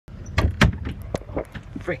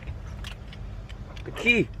frick. The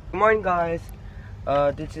key. Good morning, guys.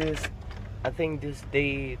 This is, I think this is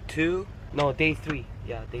day 2. No, day 3.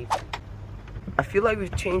 Yeah, day 3. I feel like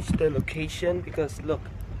we've changed the location because look.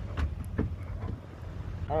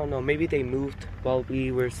 I don't know, maybe they moved while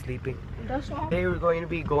we were sleeping. Today we're going to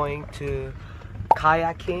be going to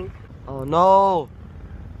kayaking. Oh no!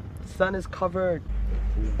 The sun is covered.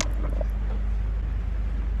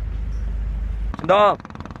 Stop!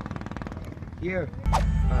 Here.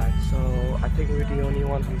 Alright, so I think we're the only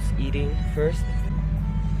one who's eating first.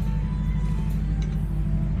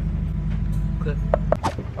 Good.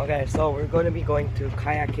 Okay, so we're going to be going to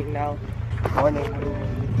kayaking now. Morning.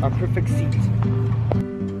 Our perfect seat.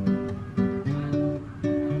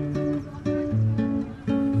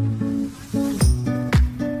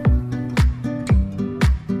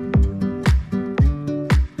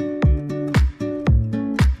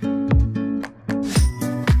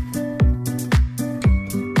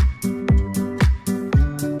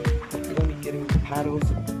 Paddles.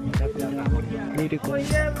 We need to go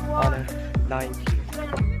on a line here.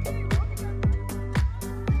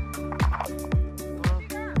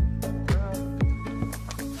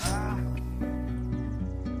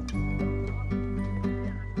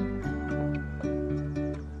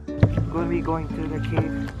 We're going to be going to the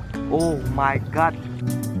cave. Oh my god.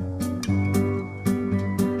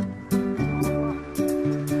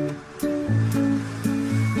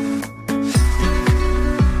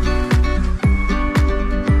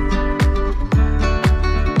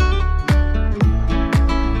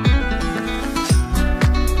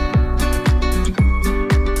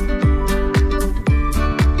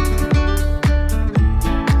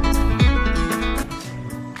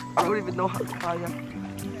 I don't even know how to kayak.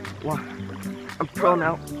 Wow, I'm pro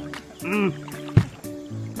now.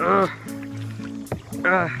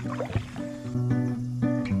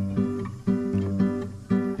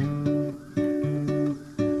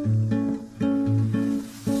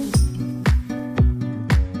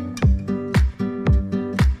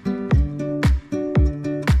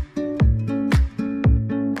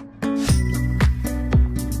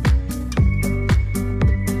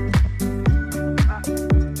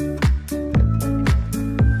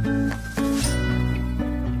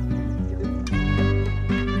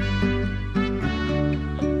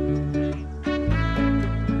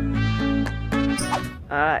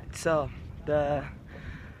 Alright, so the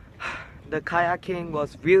kayaking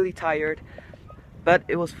was really tired, but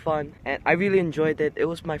it was fun and I really enjoyed it. It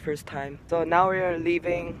was my first time. So now we are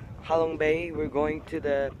leaving Halong Bay. We're going to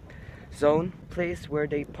the zone place where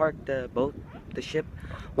they park the boat, the ship.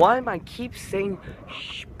 Why am I keep saying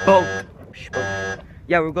boat?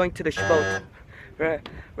 Yeah, we're going to the boat.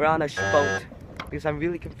 We're on a boat because I'm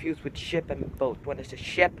really confused with ship and boat. What is a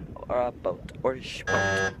ship or a boat or a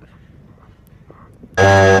boat?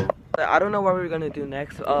 I don't know what we're gonna do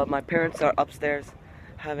next. My parents are upstairs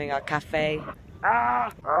having a cafe.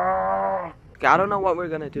 I don't know what we're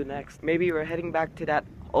gonna do next. Maybe we're heading back to that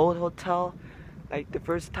old hotel, like the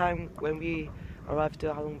first time when we arrived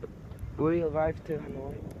to Hanoi.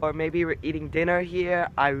 Or maybe we're eating dinner here.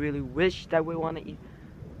 I really wish that we want to eat.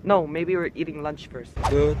 No, maybe we're eating lunch first.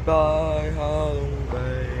 Goodbye, Halong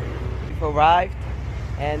Bay. We've arrived,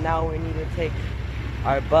 and now we need to take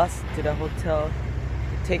our bus to the hotel.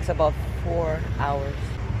 Takes about 4 hours.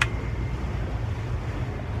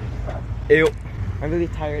 Ew. I'm really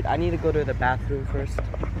tired. I need to go to the bathroom first.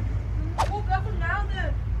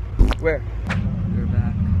 Where? We're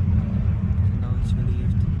back. And now it's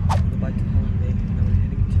relieved. Goodbye to Halong Bay. Now we're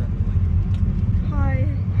heading to Hanoi. Hi,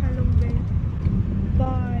 Halong Bay.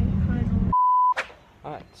 Bye, Hanoi.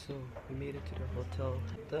 Alright, so we made it to the hotel.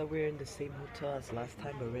 We're in the same hotel as last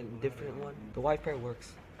time, but we're in a different one. The Wi-Fi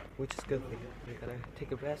works, which is good. We're gonna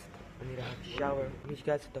take a rest. I need to have a shower. Meet you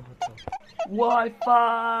guys at the hotel. Wi-Fi!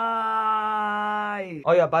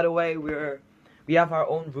 Oh yeah, by the way, we have our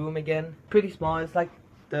own room again. Pretty small. It's like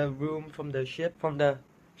the room from the ship, from the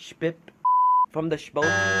boat.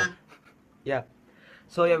 Yeah.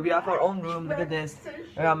 So yeah, we have our own room. Look at this.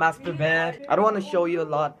 We have a master bed. I don't want to show you a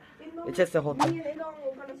lot. It's just a hotel. Me and Edong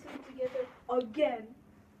are gonna sleep together again.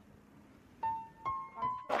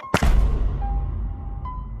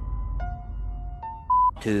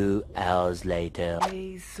 2 hours later.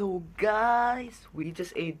 Hey, so guys, we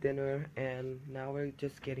just ate dinner and now we're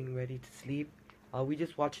just getting ready to sleep. We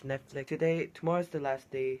just watched Netflix. Tomorrow's the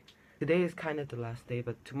last day. Today is kind of the last day,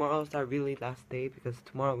 but tomorrow's our really last day because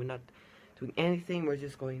tomorrow we're not doing anything. We're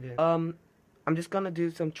just going to I'm just gonna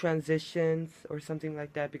do some transitions or something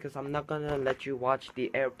like that because I'm not gonna let you watch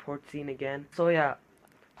the airport scene again. So yeah,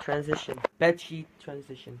 transition. Bedsheet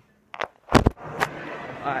transition.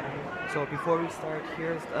 Alright, so before we start,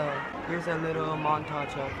 here's a little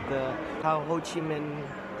montage of how Ho Chi Minh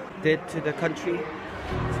did to the country.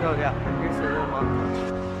 So yeah, here's a little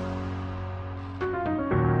montage.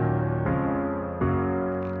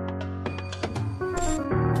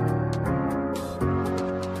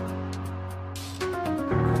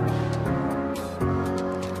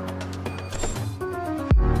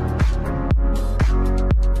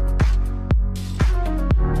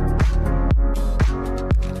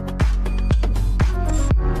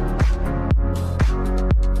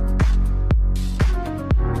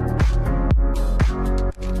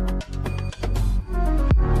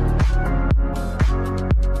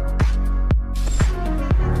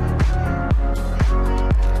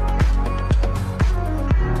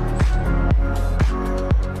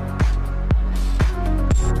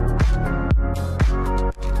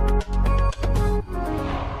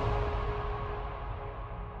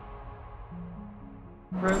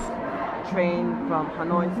 First train from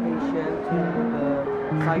Hanoi station to the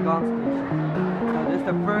Saigon station. So this is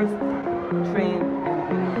the first train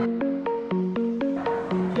in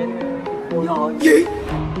January.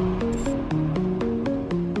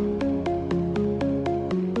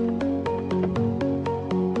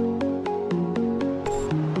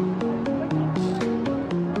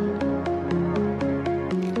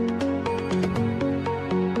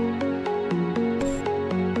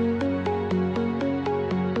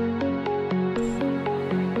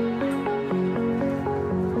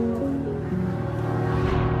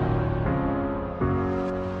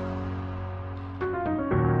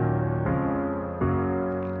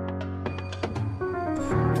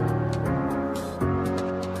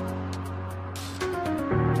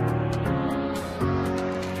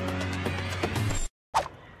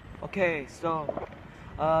 Okay, so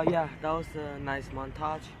yeah, that was a nice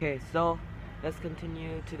montage. Okay, so let's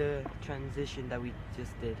continue to the transition that we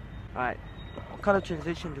just did. Alright, what kind of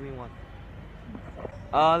transition do we want?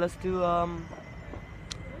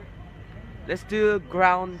 Let's do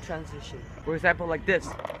ground transition. For example, like this.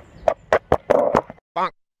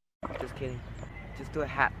 Bonk. Just kidding. Just do a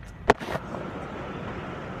hat.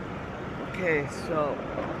 Okay, so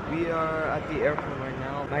we are at the airport right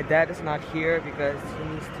now. My dad is not here because he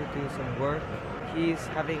needs to do some work. He's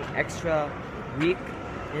having extra week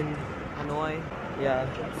in Hanoi. Yeah,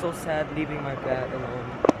 so sad leaving my dad alone.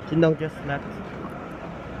 Jindong just left.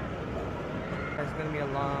 It's gonna be a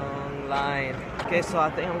long line. Okay, so I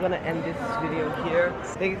think I'm gonna end this video here.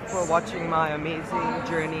 Thank you for watching my amazing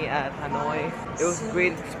journey at Hanoi. It was a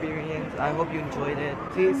great experience. I hope you enjoyed it.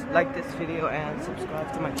 Please like this video and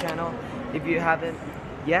subscribe to my channel if you haven't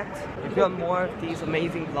yet. If you want more of these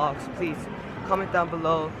amazing vlogs, please comment down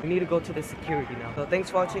below. We need to go to the security now. So thanks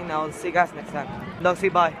for watching. Now I'll see you guys next time. No, say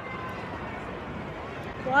bye.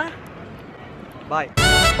 What? Bye.